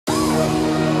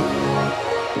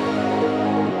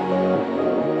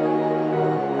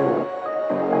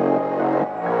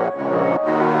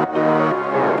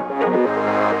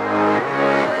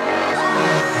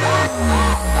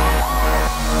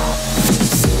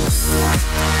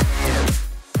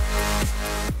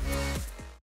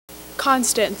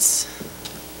Constance.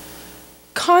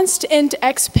 Const int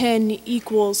x pin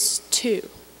equals 2.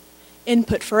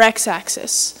 Input for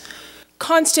x-axis.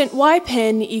 Constant y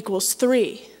pin equals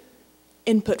 3.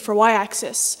 Input for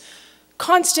y-axis.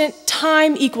 Constant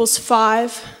time equals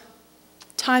 5.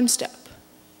 Time step.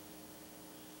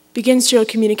 Begin serial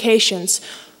communications.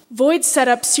 Void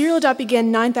setup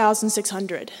serial.begin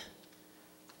 9600.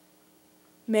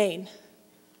 Main.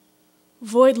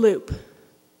 Void loop.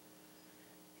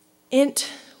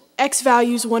 Int x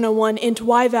values 101, int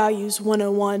y values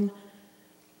 101,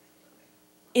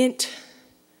 int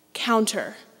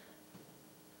counter.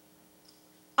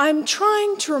 I'm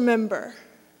trying to remember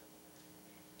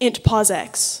int pause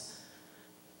x,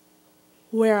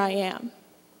 where I am.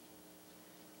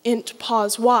 Int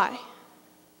pause y,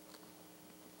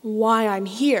 why I'm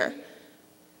here.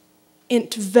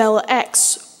 Int vel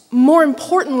x, more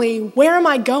importantly, where am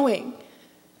I going?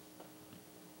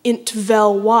 Int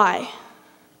vel y,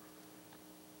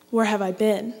 where have I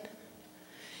been?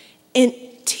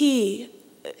 Int t,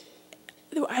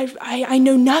 I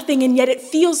know nothing, and yet it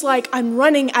feels like I'm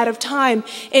running out of time.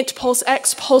 Int pulse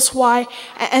x, pulse y,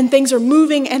 and things are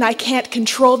moving and I can't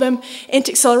control them. Int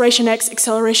acceleration x,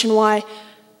 acceleration y.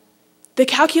 The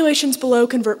calculations below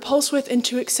convert pulse width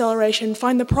into acceleration.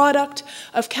 Find the product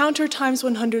of counter times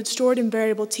 100 stored in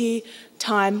variable t,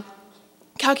 time.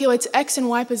 Calculates x and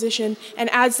y position and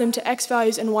adds them to x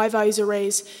values and y values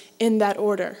arrays in that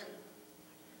order.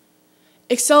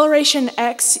 Acceleration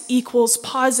x equals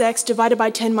pause x divided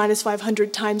by 10 minus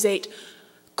 500 times 8.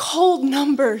 Cold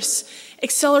numbers.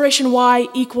 Acceleration y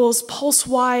equals pulse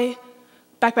y,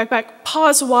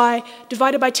 pause y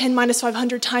divided by 10 minus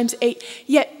 500 times 8.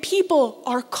 Yet people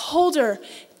are colder.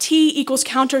 T equals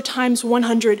counter times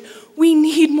 100. We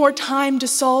need more time to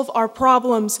solve our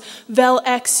problems. Vel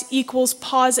x equals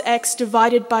pause x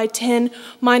divided by 10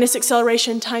 minus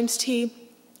acceleration times t.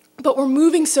 But we're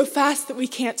moving so fast that we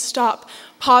can't stop.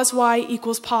 Pause y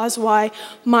equals pause y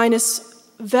minus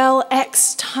vel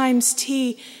x times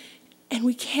t. And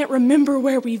we can't remember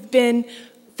where we've been.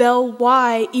 Vel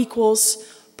y equals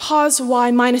pause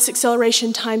y minus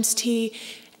acceleration times t.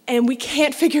 And we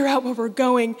can't figure out where we're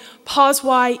going. Pause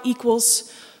y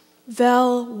equals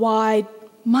vel y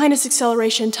minus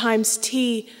acceleration times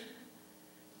t.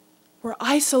 We're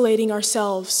isolating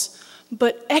ourselves.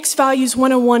 But x values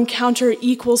 101 counter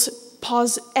equals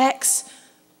pause x.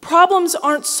 Problems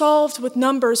aren't solved with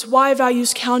numbers. Y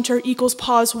values counter equals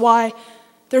pause y.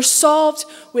 They're solved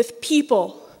with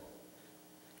people.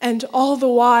 And all the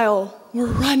while, we're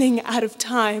running out of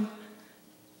time.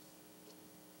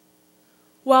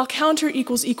 While counter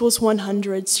equals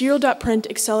 100, serial.print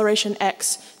acceleration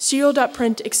x,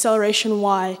 serial.print acceleration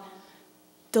y,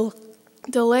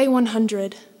 delay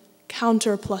 100,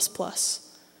 counter plus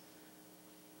plus.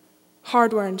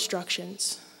 Hardware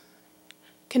instructions.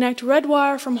 Connect red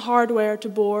wire from hardware to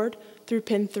board through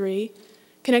pin 3.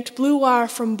 Connect blue wire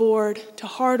from board to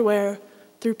hardware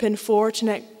through pin 4.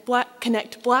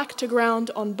 Connect black to ground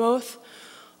on both.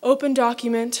 Open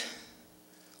document.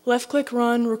 Left-click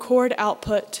run, record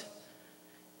output.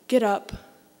 Get up.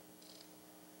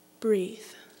 Breathe.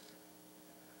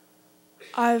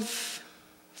 I've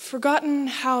forgotten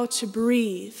how to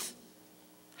breathe,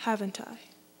 haven't I?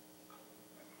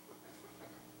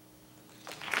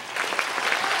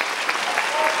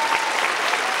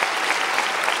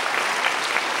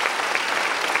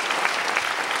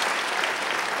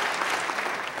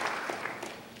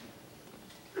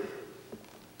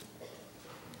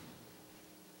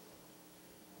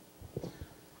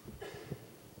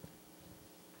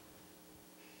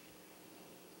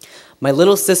 My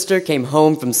little sister came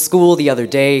home from school the other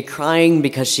day crying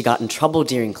because she got in trouble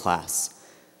during class.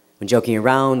 When joking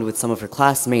around with some of her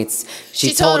classmates,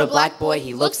 she told a black boy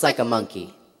he looks like a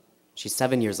monkey. She's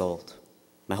 7 years old.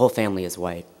 My whole family is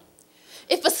white.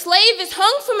 If a slave is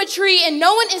hung from a tree and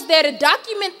no one is there to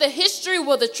document the history,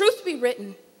 will the truth be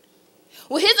written?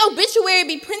 Will his obituary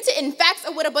be printed in facts,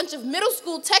 or would a bunch of middle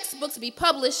school textbooks be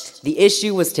published? The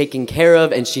issue was taken care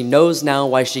of, and she knows now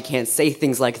why she can't say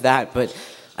things like that, but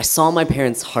I saw my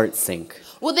parents' heart sink.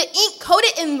 Will the ink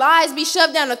coated in lies be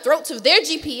shoved down the throats of their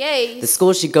GPAs? The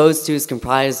school she goes to is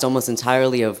comprised almost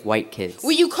entirely of white kids.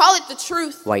 Will you call it the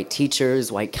truth? White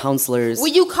teachers, white counselors. Will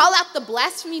you call out the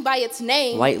blasphemy by its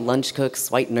name? White lunch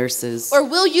cooks, white nurses. Or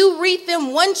will you read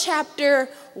them one chapter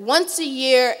once a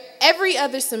year, every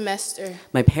other semester?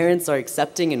 My parents are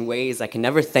accepting in ways I can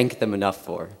never thank them enough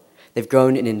for. They've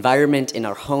grown an environment in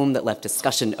our home that left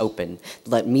discussion open, that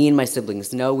let me and my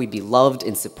siblings know we'd be loved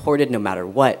and supported no matter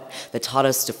what, that taught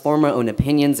us to form our own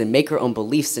opinions and make our own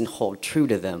beliefs and hold true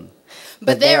to them.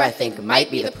 But there, I think,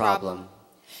 might be the problem.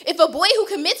 If a boy who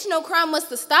commits no crime was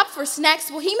to stop for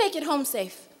snacks, will he make it home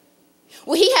safe?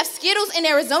 Will he have Skittles in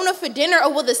Arizona for dinner,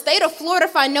 or will the state of Florida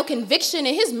find no conviction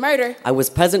in his murder? I was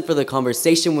present for the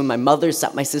conversation when my mother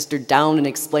sat my sister down and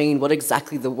explained what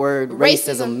exactly the word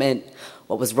racism meant,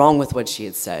 what was wrong with what she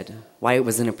had said, why it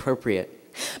was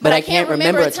inappropriate. But I can't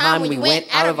remember a time when we went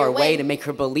out of our way to make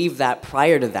her believe that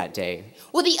prior to that day.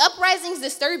 Will the uprisings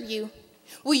disturb you?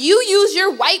 Will you use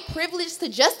your white privilege to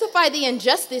justify the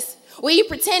injustice? Will you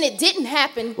pretend it didn't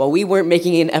happen? While we weren't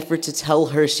making an effort to tell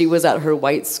her, she was at her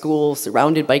white school,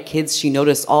 surrounded by kids she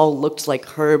noticed all looked like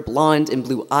her, blonde and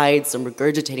blue-eyed, some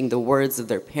regurgitating the words of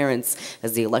their parents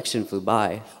as the election flew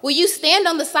by. Will you stand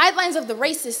on the sidelines of the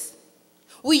racists?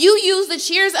 Will you use the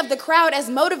cheers of the crowd as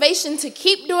motivation to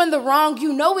keep doing the wrong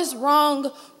you know is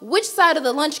wrong? Which side of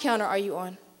the lunch counter are you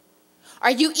on?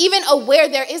 Are you even aware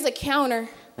there is a counter?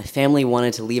 My family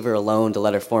wanted to leave her alone to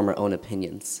let her form her own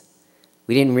opinions.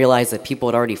 We didn't realize that people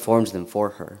had already formed them for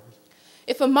her.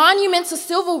 If a monument to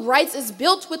civil rights is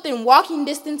built within walking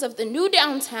distance of the new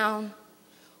downtown,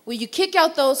 will you kick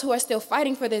out those who are still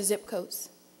fighting for their zip codes?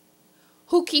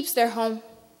 Who keeps their home?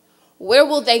 Where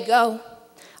will they go?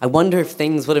 I wonder if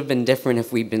things would have been different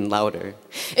if we'd been louder.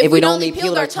 If we'd only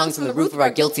peeled our tongues from the roof of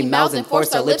our guilty mouths and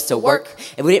forced our lips to work.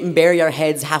 If we didn't bury our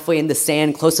heads halfway in the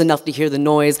sand, close enough to hear the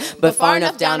noise, but far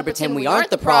enough down to pretend we aren't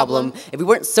the problem. If we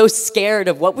weren't so scared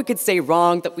of what we could say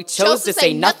wrong that we chose to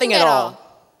say nothing at all.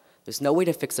 There's no way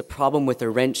to fix a problem with a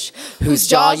wrench whose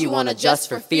jaw you won't adjust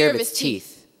for fear of its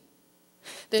teeth.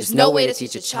 There's no way to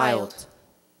teach a child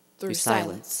through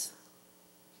silence.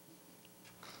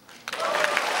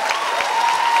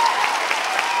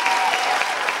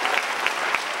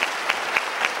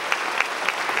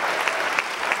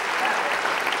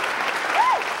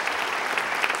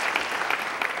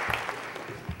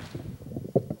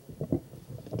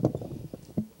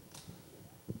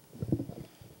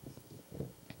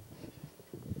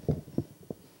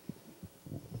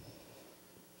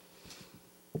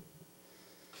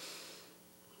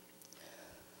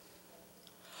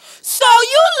 So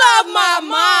you love my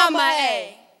mama, eh?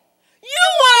 You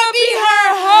wanna be her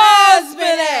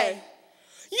husband, eh?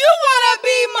 You wanna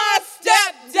be my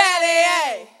stepdaddy,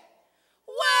 eh?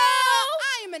 Well,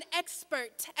 I am an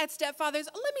expert at stepfathers.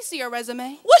 Let me see your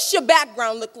resume. What's your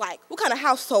background look like? What kind of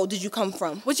household did you come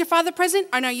from? Was your father present,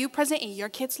 and are you present in your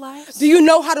kids' lives? Do you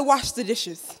know how to wash the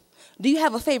dishes? Do you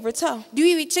have a favorite toe? Do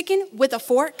you eat chicken with a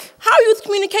fork? How are you with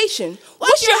communication?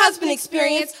 What's your husband's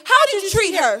experience? How did you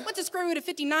treat her? What's the square root of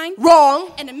 59?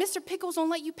 Wrong. And if Mr. Pickles don't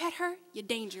let you pet her, you're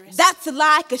dangerous. That's a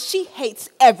lie, because she hates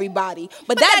everybody.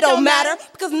 But that don't matter,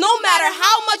 because no matter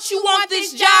how much you want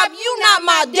this job, you not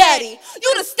my daddy.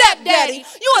 You the stepdaddy.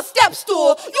 You a step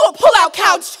stool. You a pull-out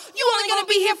couch. You only gonna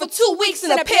be here for 2 weeks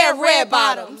in a pair of red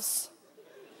bottoms.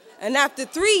 And after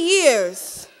 3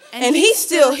 years, and he's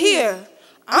still here,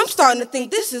 I'm starting to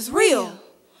think this is real.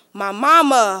 My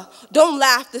mama don't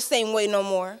laugh the same way no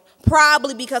more.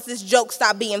 Probably because this joke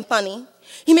stopped being funny.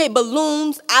 He made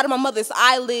balloons out of my mother's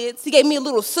eyelids. He gave me a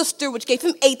little sister, which gave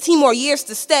him 18 more years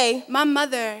to stay. My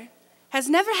mother has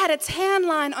never had a tan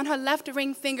line on her left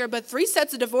ring finger, but 3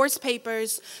 sets of divorce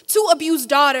papers, 2 abused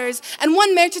daughters, and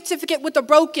 1 marriage certificate with a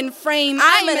broken frame.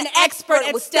 I'm an expert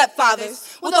with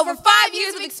stepfathers, with over 5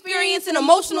 years of experience and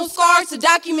emotional scars to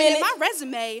document it. My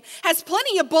resume has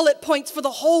plenty of bullet points for the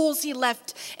holes he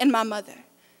left in my mother,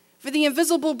 for the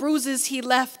invisible bruises he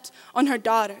left on her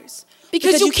daughters.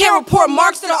 Because you can't report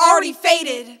marks that are already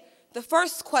faded. The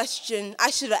first question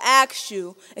I should have asked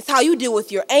you is how you deal with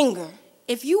your anger.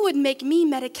 If you would make me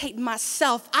medicate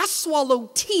myself, I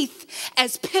swallow teeth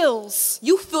as pills.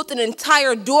 You filled an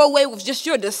entire doorway with just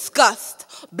your disgust.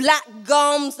 Black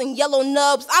gums and yellow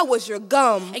nubs, I was your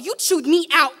gum. And you chewed me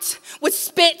out with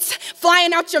spit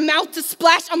flying out your mouth to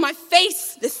splash on my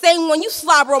face. The same one you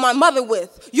slobber on my mother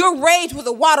with. Your rage with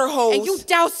a water hose. And you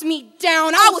doused me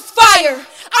down. I was fire.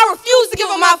 I refuse to give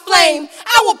up my flame.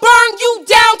 I will burn you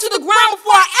down to the ground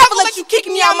before I ever let you kick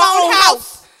me out of my own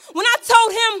house. When I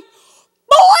told him,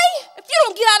 boy, if you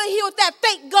don't get out of here with that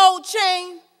fake gold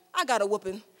chain, I got a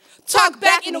whooping. Talk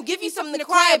back and he'll give you something to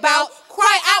cry about.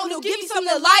 Cry out and he'll give you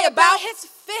something to lie about. His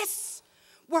fists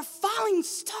were falling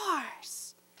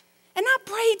stars, and I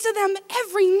prayed to them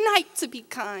every night to be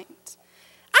kind.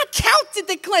 I counted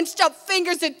the clenched up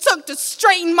fingers it took to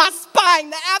straighten my spine,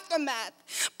 the aftermath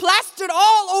plastered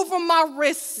all over my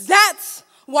wrists. That's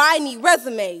why I need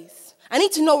resumes. I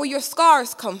need to know where your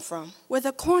scars come from. Where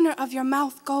the corner of your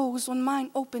mouth goes when mine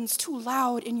opens too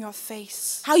loud in your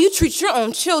face. How you treat your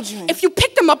own children. If you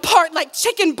pick them apart like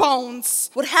chicken bones.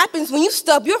 What happens when you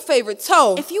stub your favorite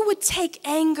toe. If you would take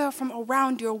anger from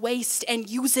around your waist and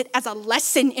use it as a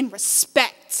lesson in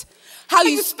respect. how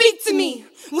you speak to me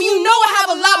when you know I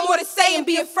have a lot more to say and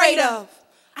be afraid of.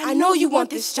 I know you want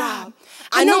this job.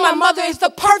 I know my mother is the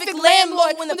perfect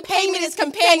landlord when the payment is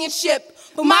companionship.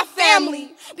 But my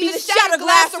family be the shattered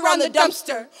glass around the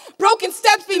dumpster. Broken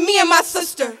steps be me and my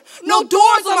sister. No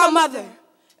doors on my mother.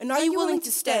 And are you willing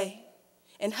to stay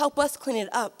and help us clean it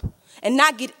up and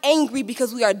not get angry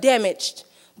because we are damaged,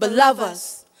 but love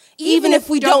us, even if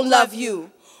we don't love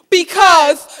you?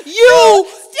 Because you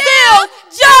still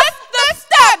just the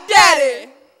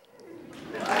stepdaddy.